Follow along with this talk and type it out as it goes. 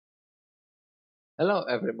Hello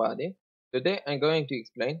everybody. Today I'm going to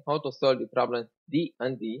explain how to solve the problems D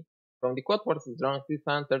and D from the Codeforces Round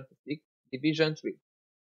 636 Division 3.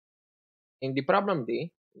 In the problem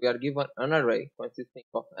D, we are given an array consisting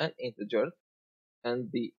of n integers and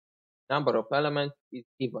the number of elements is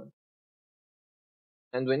given.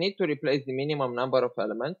 And we need to replace the minimum number of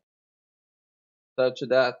elements such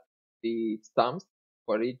that the sums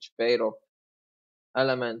for each pair of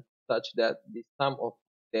elements such that the sum of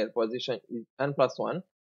their position is n plus 1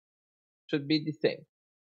 should be the same.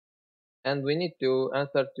 And we need to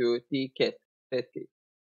answer to test case.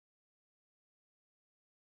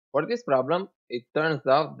 For this problem, it turns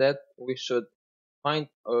out that we should find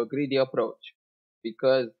a greedy approach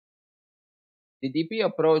because the DP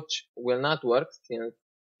approach will not work since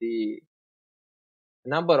the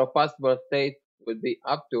number of possible states would be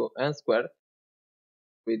up to n squared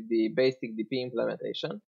with the basic DP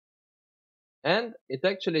implementation. And it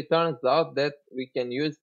actually turns out that we can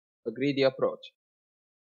use a greedy approach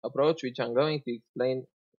which I'm going to explain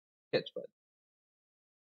in Sketchpad.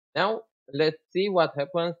 Now let's see what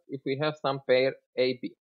happens if we have some pair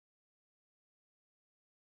AB.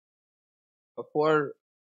 For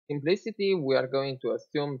simplicity, we are going to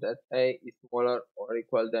assume that A is smaller or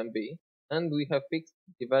equal than B, and we have fixed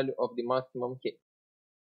the value of the maximum k.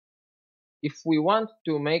 If we want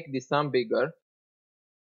to make the sum bigger,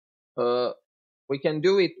 we can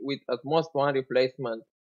do it with at most one replacement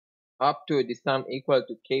up to the sum equal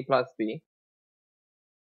to k plus b,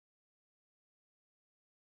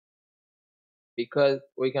 because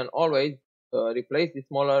we can always replace the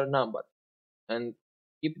smaller number and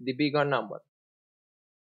keep the bigger number.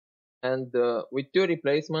 And with two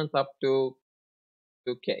replacements up to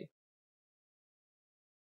k.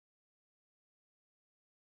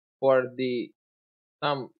 For the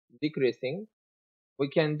sum decreasing, we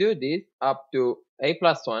can do this up to a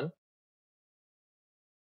plus 1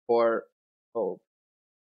 for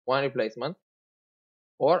one replacement,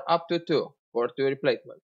 or up to 2 for two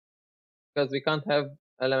replacements, because we can't have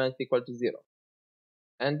elements equal to 0.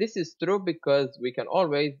 And this is true because we can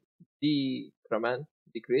always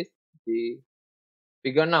decrease the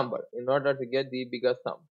bigger number in order to get the bigger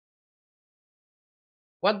sum.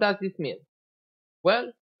 What does this mean?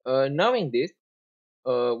 Well, knowing this,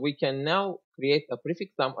 we can now create a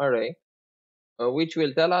prefix sum array which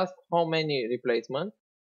will tell us how many replacements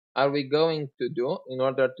are we going to do in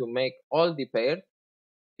order to make all the pairs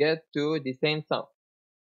get to the same sum.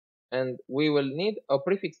 And we will need a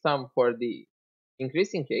prefix sum for the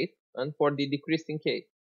increasing case and for the decreasing case.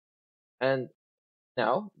 And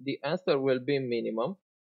now the answer will be minimum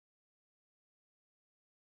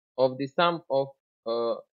of the sum of,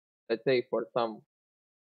 let's say for some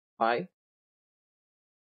I,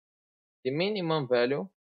 the minimum value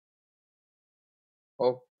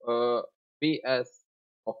of PS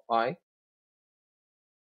of I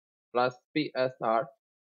plus PSR.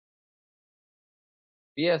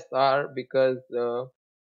 PSR because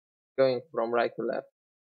going from right to left.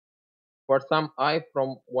 For some I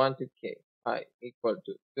from 1 to k, I equal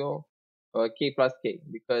to 2, k plus k,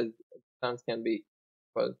 because sums can be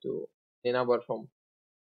equal to the number from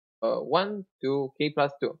 1 to k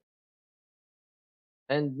plus 2.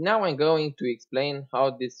 And now I'm going to explain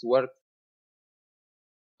how this works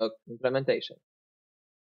implementation.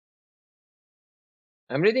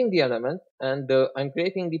 I'm reading the elements and I'm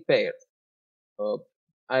creating the pairs.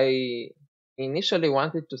 I initially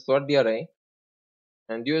wanted to sort the array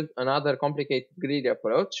and use another complicated greedy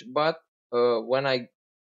approach, but when I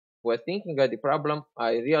was thinking of the problem,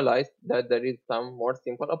 I realized that there is some more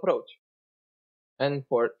simple approach. And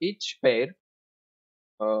for each pair,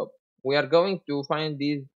 we are going to find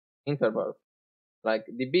these intervals, like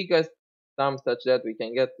the biggest sum such that we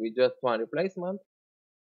can get with just one replacement,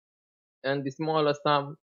 and the smallest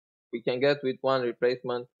sum we can get with one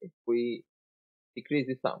replacement if we decrease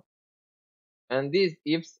the sum. And these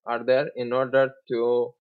ifs are there in order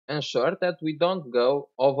to ensure that we don't go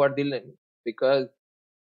over the limit, because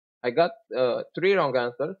I got 3 wrong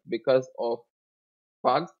answers because of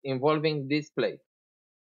bugs involving this place.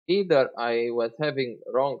 Either I was having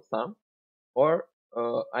wrong sum, or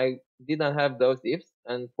I didn't have those ifs,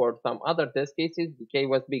 and for some other test cases the k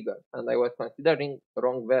was bigger and I was considering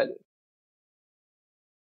wrong values.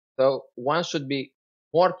 So one should be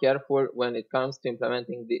more careful when it comes to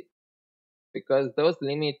implementing this, because those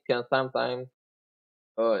limits can sometimes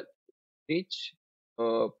reach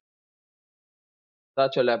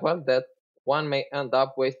such a level that one may end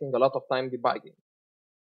up wasting a lot of time debugging.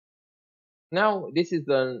 Now this is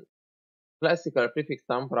a classical prefix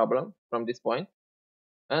sum problem from this point,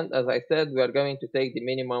 and as I said, we are going to take the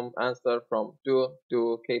minimum answer from 2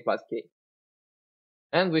 to k plus k.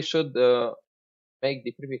 And we should make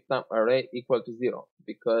the prefix sum array equal to 0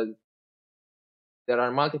 because there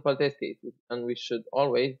are multiple test cases and we should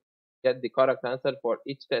always get the correct answer for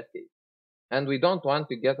each test case. And we don't want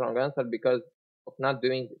to get wrong answer because of not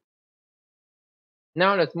doing this.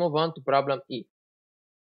 Now let's move on to problem E.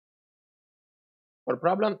 For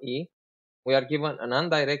problem E, we are given an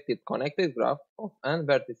undirected connected graph of n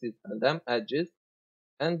vertices and m edges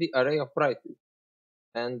and the array of prices.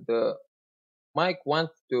 And Mike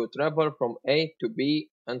wants to travel from A to B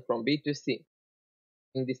and from B to C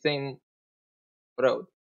in the same road.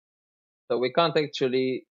 So we can't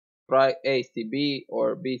actually try ACB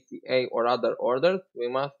or BCA or other orders. We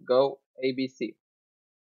must go ABC.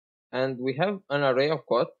 And we have an array of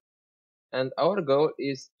costs, and our goal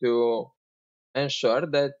is to ensure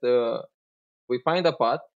that we find a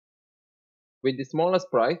path with the smallest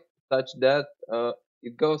price such that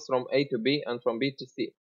it goes from A to B and from B to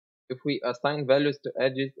C if we assign values to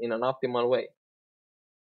edges in an optimal way.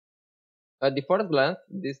 At the first glance,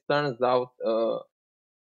 this turns out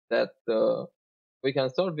that we can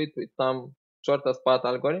solve it with some shortest path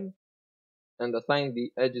algorithm and assign the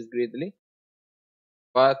edges greedily,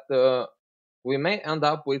 but we may end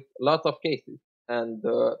up with lots of cases, and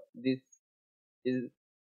this is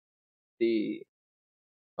the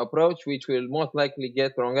approach which will most likely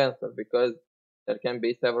get wrong answer because there can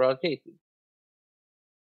be several cases.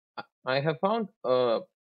 I have found a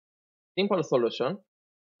simple solution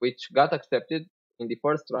which got accepted in the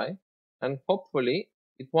first try, and hopefully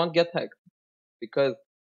it won't get hacked because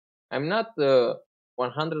I'm not 100%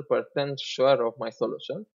 sure of my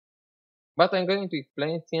solution, but I'm going to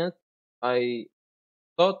explain since I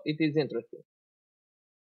thought it is interesting.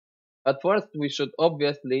 At first, we should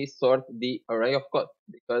obviously sort the array of costs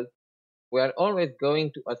because we are always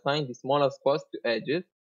going to assign the smallest cost to edges,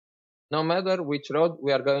 no matter which road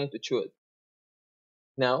we are going to choose.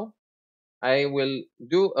 Now, I will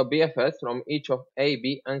do a BFS from each of A,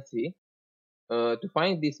 B, and C to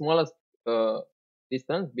find the smallest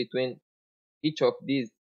distance between each of these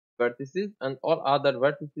vertices and all other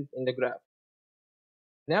vertices in the graph.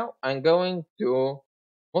 Now I'm going to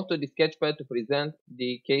move to the sketchpad to present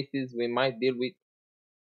the cases we might deal with.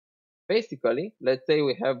 Basically, let's say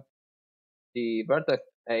we have the vertex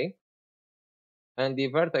A and the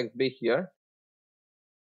vertex B here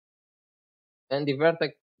and the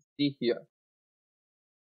vertex C here.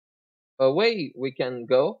 A way we can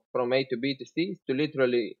go from A to B to C is to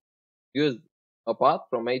literally use a path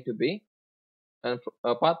from A to B and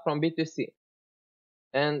a path from B to C.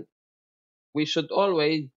 And we should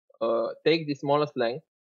always take the smallest length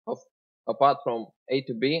of a path from A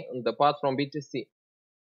to B and the path from B to C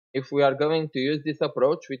if we are going to use this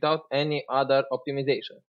approach without any other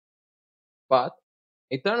optimization. But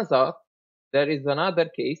it turns out there is another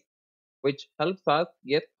case which helps us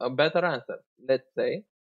get a better answer. Let's say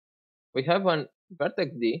we have an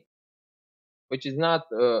vertex D which is not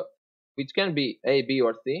which can be A, B,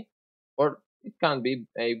 or C, or it can be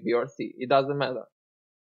A, B, or C. It doesn't matter.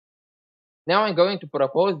 Now I'm going to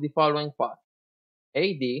propose the following path: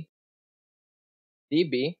 AD,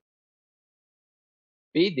 DB,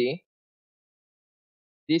 BD,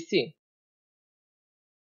 DC.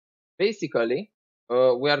 Basically,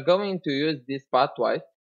 we are going to use this path twice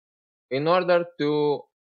in order to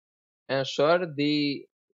ensure the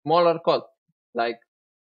smaller cost. Like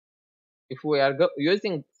if we are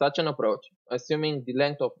using such an approach, assuming the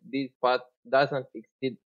length of this path doesn't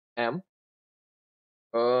exceed m,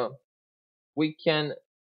 we can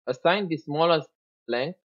assign the smallest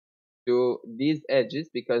length to these edges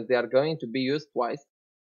because they are going to be used twice.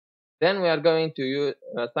 Then we are going to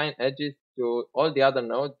assign edges to all the other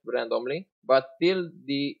nodes randomly, but still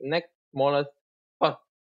the next smallest path.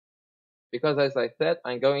 Because as I said,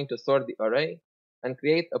 I'm going to sort the array and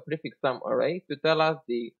create a prefix sum array to tell us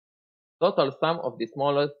the total sum of the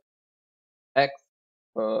smallest x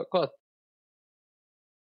cost.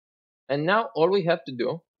 And now all we have to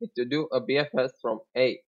do is to do a BFS from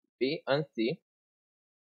A, B, and C.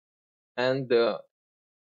 And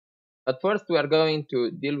at first we are going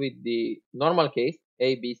to deal with the normal case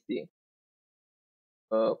A, B, C,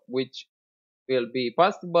 which will be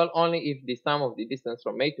possible only if the sum of the distance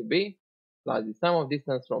from A to B plus the sum of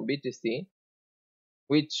distance from B to C,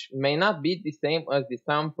 which may not be the same as the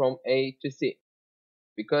sum from A to C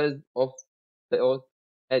because of those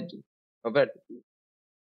edges or vertices.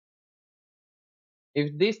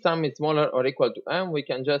 If this sum is smaller or equal to m, we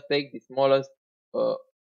can just take the smallest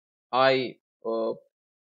I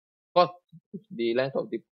cost if the length of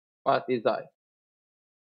the path is I.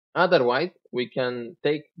 Otherwise, we can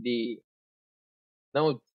take the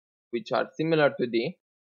nodes which are similar to D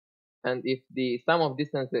And if the sum of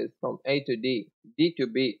distances from A to D, D to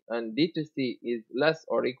B, and D to C is less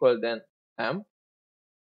or equal than M,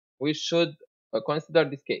 we should consider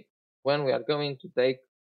this case when we are going to take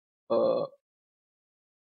a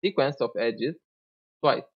sequence of edges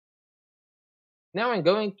twice. Now I'm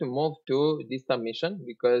going to move to this submission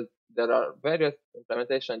because there are various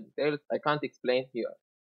implementation details I can't explain here.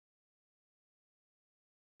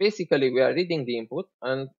 Basically, we are reading the input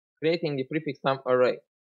and creating the prefix sum array,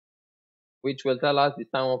 which will tell us the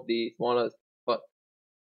sum of the smallest spots.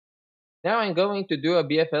 Now I'm going to do a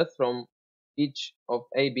BFS from each of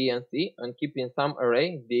A, B, and C and keep in some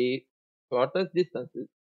array the shortest distances.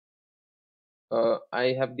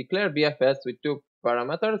 I have declared BFS with two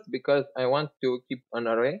parameters because I want to keep an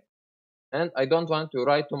array and I don't want to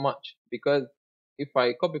write too much because if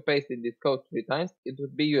I copy pasted this code 3 times it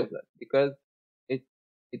would be useless because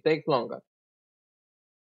it takes longer.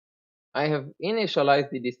 I have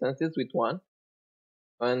initialized the distances with 1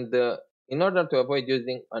 and in order to avoid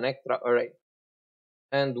using an extra array.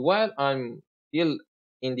 And while I'm still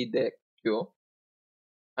in the deck queue,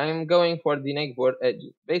 I'm going for the neighbor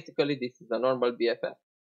edges. Basically, this is a normal BFF.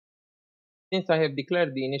 Since I have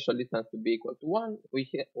declared the initial distance to be equal to 1,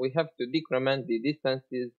 we have to decrement the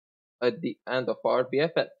distances at the end of our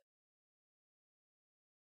BFF.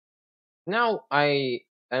 Now I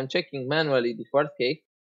am checking manually the first case,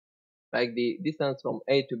 like the distance from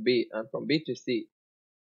A to B and from B to C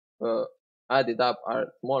added up are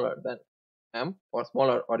smaller than M or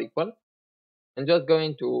smaller or equal, and just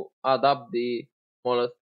going to add up the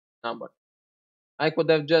smallest number. I could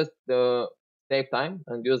have just saved time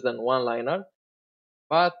and used an one-liner,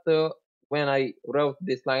 but when I wrote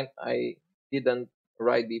this line, I didn't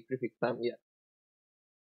write the prefix sum yet.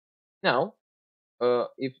 Now,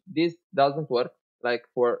 if this doesn't work, like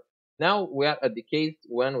for now, we are at the case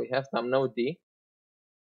when we have some node D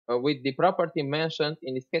with the property mentioned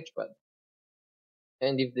in the sketchpad.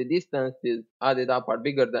 And if the distances added up are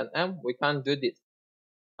bigger than M, we can't do this.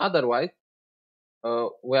 Otherwise,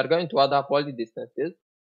 we are going to add up all the distances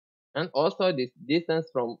and also this distance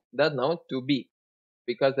from that node to B,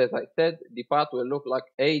 because as I said, the path will look like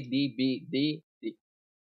A, D, B, D, D.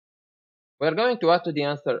 We are going to add to the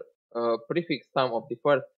answer prefix sum of the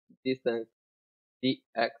first distance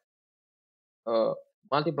dx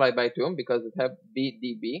multiplied by 2 because it have B,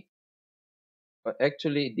 D, B,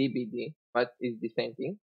 actually D, B, D, but it's the same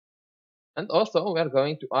thing. And also we are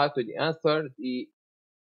going to add to the answer the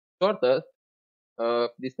shortest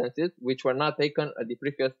distances which were not taken at the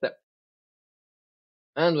previous step.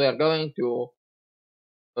 And we are going to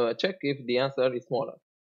check if the answer is smaller.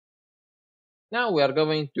 Now we are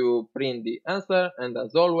going to print the answer and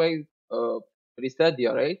as always reset the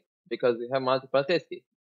array because we have multiple test cases.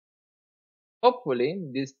 Hopefully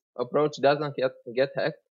this approach doesn't get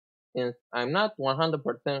hacked since I'm not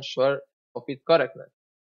 100% sure of its correctness.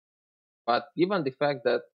 But given the fact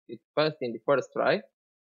that it passed in the first try,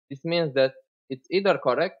 this means that it's either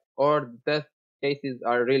correct or the test cases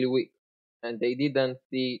are really weak and they didn't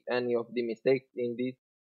see any of the mistakes in this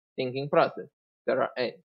thinking process. There are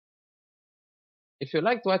any. If you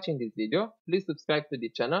liked watching this video, please subscribe to the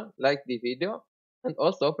channel, like the video, and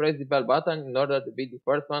also press the bell button in order to be the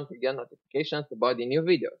first one to get notifications about the new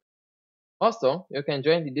videos. Also, you can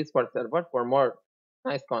join the Discord server for more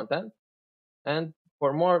nice content and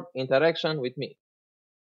for more interaction with me.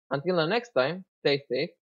 Until the next time, stay safe,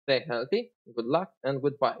 stay healthy, good luck, and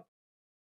goodbye.